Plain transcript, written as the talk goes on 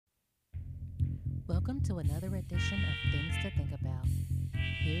Welcome to another edition of Things to Think About.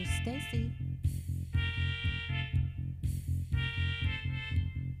 Here's Stacy.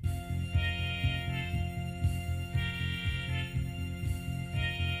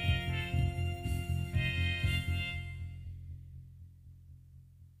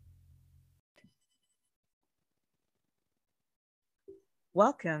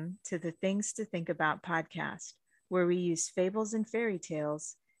 Welcome to the Things to Think About podcast, where we use fables and fairy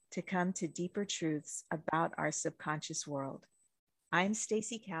tales to come to deeper truths about our subconscious world. I'm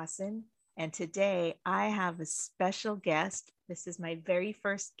Stacy Casson, and today I have a special guest. This is my very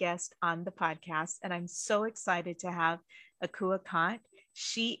first guest on the podcast, and I'm so excited to have Akua Kant.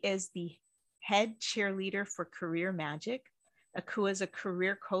 She is the head cheerleader for Career Magic. Akua is a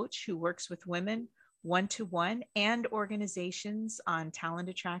career coach who works with women one-to-one and organizations on talent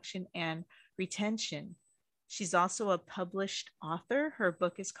attraction and retention. She's also a published author. Her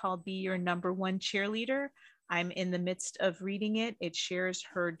book is called Be Your Number One Cheerleader. I'm in the midst of reading it. It shares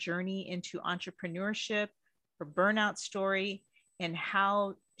her journey into entrepreneurship, her burnout story, and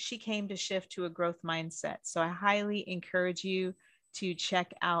how she came to shift to a growth mindset. So I highly encourage you to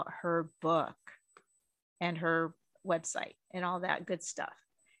check out her book and her website and all that good stuff.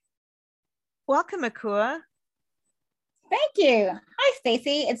 Welcome, Akua. Thank you. Hi,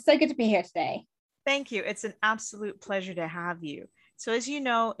 Stacy. It's so good to be here today. Thank you. It's an absolute pleasure to have you. So as you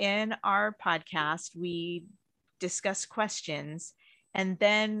know, in our podcast, we discuss questions and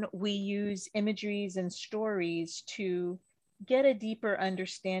then we use imageries and stories to get a deeper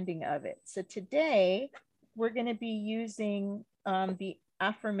understanding of it. So today, we're going to be using the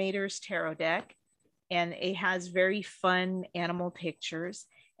Affirmators Tarot deck, and it has very fun animal pictures.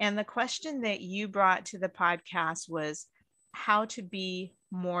 And the question that you brought to the podcast was how to be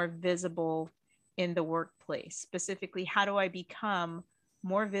more visible in the workplace. Specifically, how do I become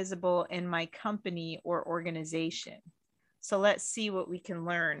more visible in my company or organization? So let's see what we can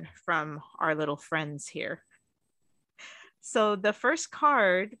learn from our little friends here. So the first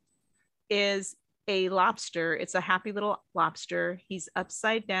card is a lobster. It's a happy little lobster. He's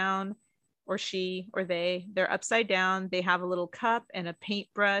upside down, or she or they're upside down. They have a little cup and a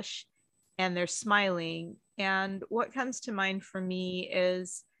paintbrush, and they're smiling. And what comes to mind for me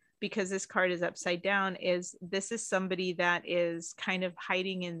is, because this card is upside down, is this is somebody that is kind of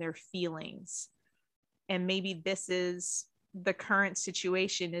hiding in their feelings. And maybe this is the current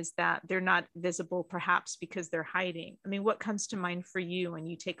situation, is that they're not visible, perhaps because they're hiding. I mean, what comes to mind for you when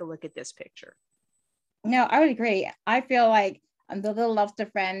you take a look at this picture? No, I would agree. I feel like the little lobster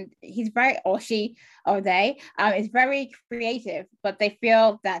friend, he's very, or she, or they, is very creative, but they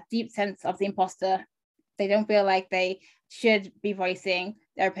feel that deep sense of the imposter. They don't feel like they should be voicing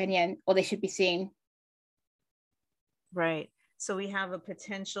their opinion or they should be seen. Right. So we have a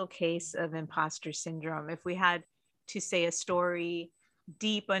potential case of imposter syndrome. If we had to say a story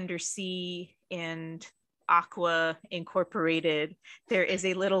deep undersea and Aqua Incorporated, there is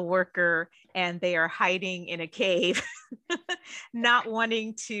a little worker and they are hiding in a cave, not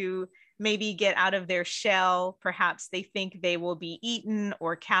wanting to maybe get out of their shell. Perhaps they think they will be eaten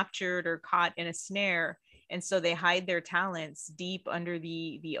or captured or caught in a snare. And so they hide their talents deep under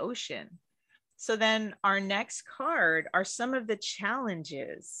the ocean. So then our next card are some of the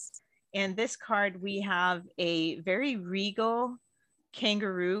challenges. And this card, we have a very regal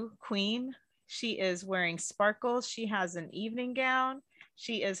kangaroo queen. She is wearing sparkles. She has an evening gown.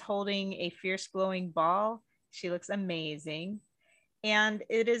 She is holding a fierce glowing ball. She looks amazing. And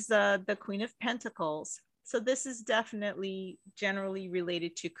it is the Queen of Pentacles. So this is definitely generally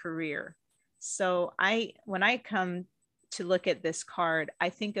related to career. So when I come to look at this card, I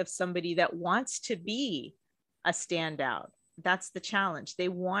think of somebody that wants to be a standout. That's the challenge. They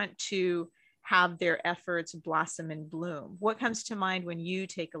want to have their efforts blossom and bloom. What comes to mind when you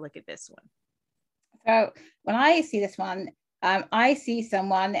take a look at this one? So when I see this one, I see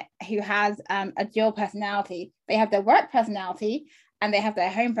someone who has a dual personality. They have their work personality and they have their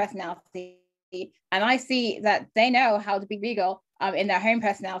home personality. And I see that they know how to be regal in their home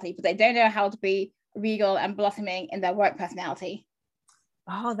personality, but they don't know how to be regal and blossoming in their work personality.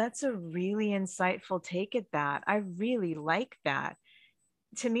 Oh, that's a really insightful take at that. I really like that.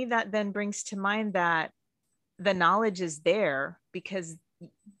 To me, that then brings to mind that the knowledge is there because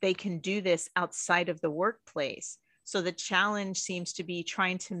they can do this outside of the workplace. So the challenge seems to be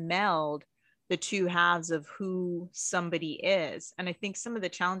trying to meld the two halves of who somebody is. And I think some of the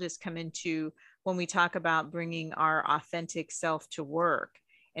challenges come into when we talk about bringing our authentic self to work.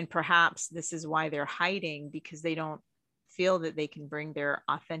 And perhaps this is why they're hiding, because they don't feel that they can bring their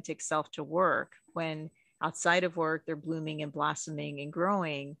authentic self to work when outside of work, they're blooming and blossoming and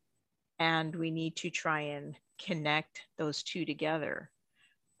growing. and we need to try and connect those two together.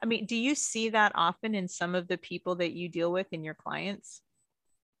 I mean, do you see that often in some of the people that you deal with in your clients?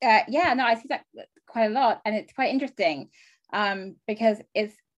 Yeah, no, I see that quite a lot, and it's quite interesting, because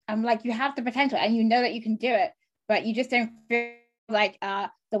it's I'm like, you have the potential and you know that you can do it, but you just don't feel like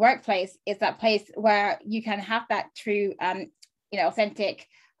the workplace is that place where you can have that true, authentic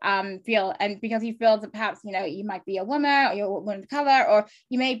feel. And because you feel that perhaps, you might be a woman, or you're a woman of color, or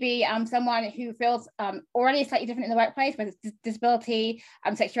you may be someone who feels already slightly different in the workplace, whether it's disability,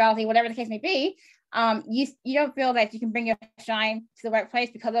 sexuality, whatever the case may be. You don't feel that you can bring your shine to the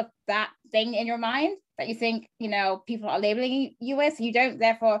workplace because of that thing in your mind that you think, people are labeling you with. So you don't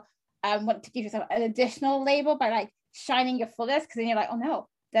therefore want to give yourself an additional label by like shining your fullest, because then you're like, oh no,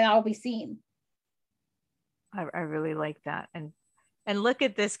 then I'll be seen. I really like that. And look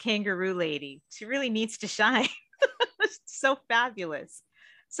at this kangaroo lady. She really needs to shine. So fabulous.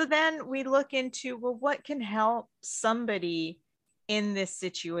 So then we look into, well, what can help somebody in this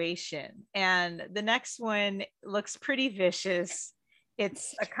situation? And the next one looks pretty vicious.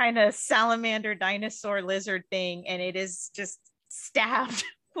 It's a kind of salamander dinosaur lizard thing, and it is just stabbed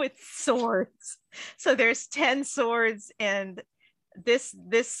with swords. So there's 10 swords, and this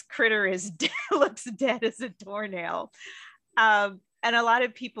critter is looks dead as a doornail. And a lot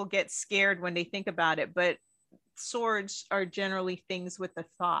of people get scared when they think about it, but swords are generally things with the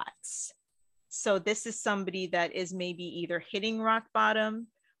thoughts. So this is somebody that is maybe either hitting rock bottom,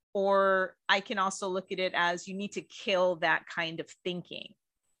 or I can also look at it as you need to kill that kind of thinking.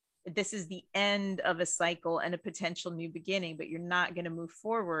 This is the end of a cycle and a potential new beginning, but you're not going to move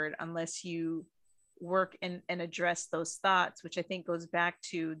forward unless you work and address those thoughts, which I think goes back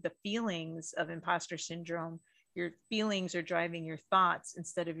to the feelings of imposter syndrome. Your feelings are driving your thoughts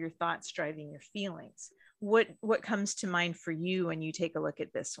instead of your thoughts driving your feelings. What comes to mind for you when you take a look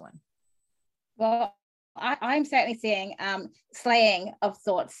at this one? Well, I'm certainly seeing slaying of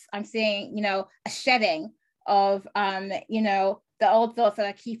thoughts. I'm seeing, a shedding of, the old thoughts that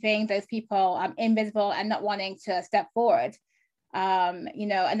are keeping those people invisible and not wanting to step forward. And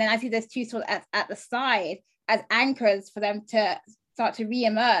then I see those two sort of at the side as anchors for them to start to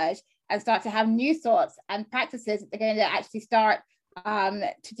re-emerge and start to have new thoughts and practices that they're going to actually start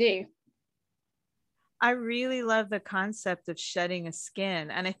to do. I really love the concept of shedding a skin.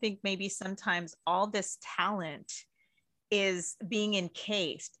 And I think maybe sometimes all this talent is being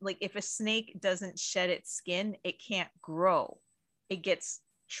encased. Like if a snake doesn't shed its skin, it can't grow. It gets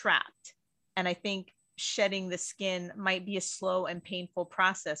trapped. And I think shedding the skin might be a slow and painful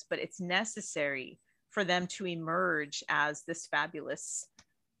process, but it's necessary for them to emerge as this fabulous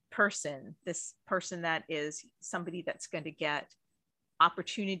person, this person that is somebody that's going to get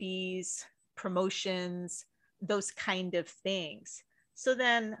opportunities, promotions, those kind of things. So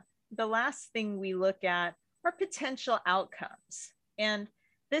then the last thing we look at are potential outcomes. And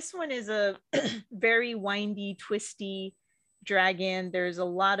this one is a very windy, twisty dragon. There's a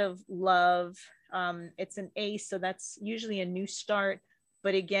lot of love. It's an ace, so that's usually a new start.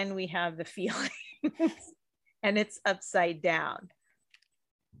 But again, we have the feeling and it's upside down.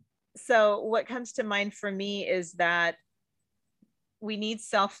 So what comes to mind for me is that we need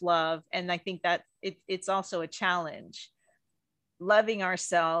self-love. And I think that it's also a challenge. Loving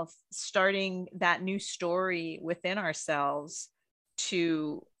ourselves, starting that new story within ourselves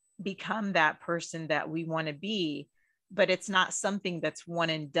to become that person that we want to be. But it's not something that's one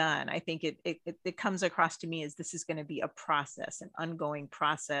and done. I think it comes across to me as this is going to be a process, an ongoing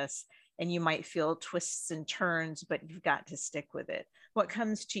process. And you might feel twists and turns, but you've got to stick with it. What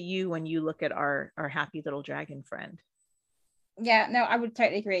comes to you when you look at our happy little dragon friend? Yeah, no, I would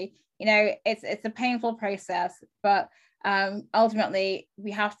totally agree. It's a painful process, but ultimately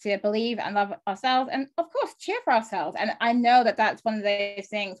we have to believe and love ourselves, and of course cheer for ourselves. And I know that that's one of those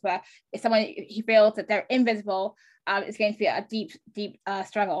things where if someone who feels that they're invisible, it's going to be a deep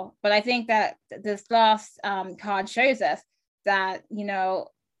struggle. But I think that this last card shows us that,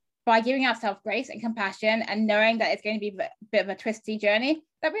 by giving ourselves grace and compassion and knowing that it's going to be a bit of a twisty journey,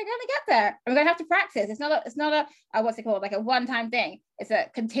 that we're going to get there. And we're going to have to practice. It's not a what's it called, like a one-time thing. It's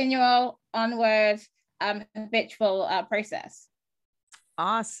a continual, onward, habitual process.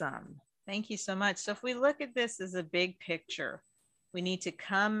 Awesome. Thank you so much. So if we look at this as a big picture, we need to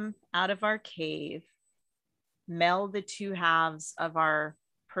come out of our cave, meld the two halves of our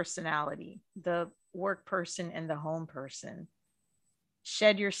personality, the work person and the home person.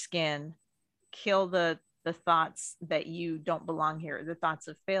 Shed your skin, kill the thoughts that you don't belong here, the thoughts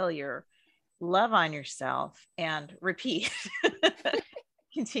of failure, love on yourself, and repeat.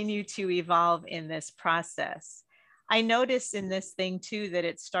 Continue to evolve in this process. I notice in this thing too that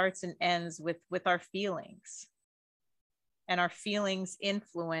it starts and ends with our feelings, and our feelings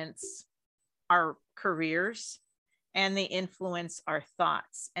influence our careers, and they influence our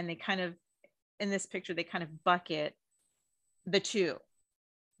thoughts, and they kind of, in this picture, they kind of bucket the two.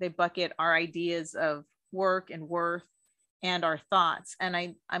 They bucket our ideas of work and worth and our thoughts.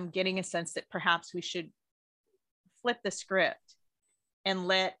 And I'm getting a sense that perhaps we should flip the script and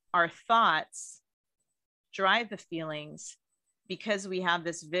let our thoughts drive the feelings, because we have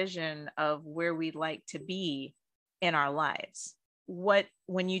this vision of where we'd like to be in our lives.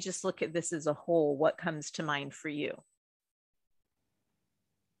 When you just look at this as a whole, what comes to mind for you?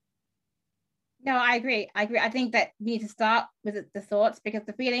 No, I agree. I think that we need to start with the thoughts, because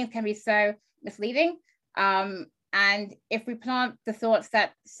the feelings can be so misleading. And if we plant the thoughts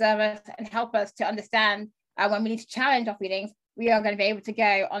that serve us and help us to understand when we need to challenge our feelings, we are going to be able to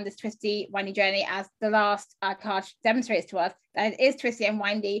go on this twisty, windy journey, as the last card demonstrates to us, that it is twisty and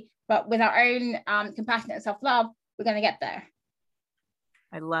windy, but with our own compassion and self-love, we're going to get there.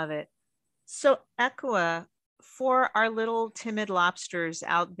 I love it. So, Ekua, for our little timid lobsters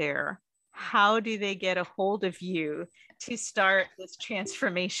out there, how do they get a hold of you to start this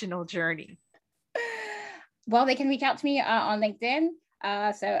transformational journey? Well, they can reach out to me on LinkedIn.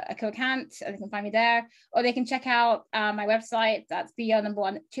 So a co-account, they can find me there, or they can check out my website. That's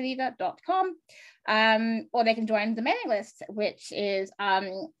beyond1cheerleader.com. Or they can join the mailing list, which is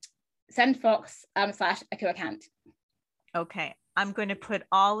sendfox/a co-account. Okay. I'm going to put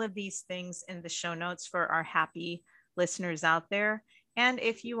all of these things in the show notes for our happy listeners out there. And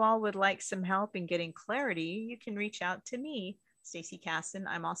if you all would like some help in getting clarity, you can reach out to me, Stacey Casson.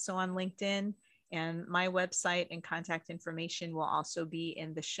 I'm also on LinkedIn, and my website and contact information will also be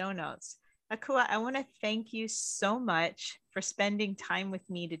in the show notes. Ekua, I want to thank you so much for spending time with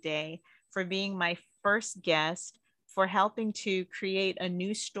me today, for being my first guest, for helping to create a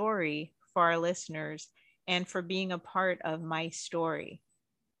new story for our listeners, and for being a part of my story.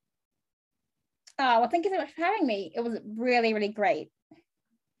 Oh, well, thank you so much for having me. It was really, really great.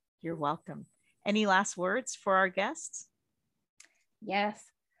 You're welcome. Any last words for our guests? Yes.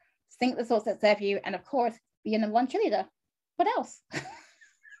 Think the thoughts that serve you, and of course, be your number one cheerleader. What else?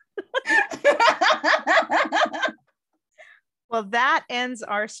 Well, that ends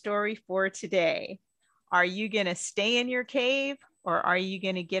our story for today. Are you going to stay in your cave, or are you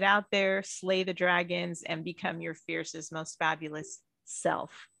going to get out there, slay the dragons, and become your fiercest, most fabulous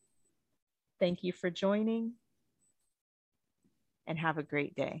self? Thank you for joining, and have a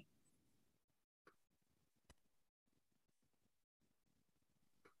great day.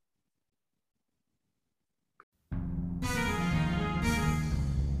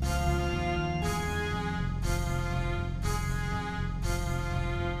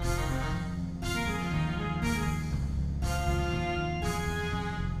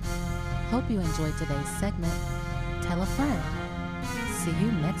 Hope you enjoyed today's segment. Tell a friend. See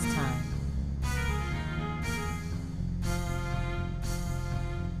you next time.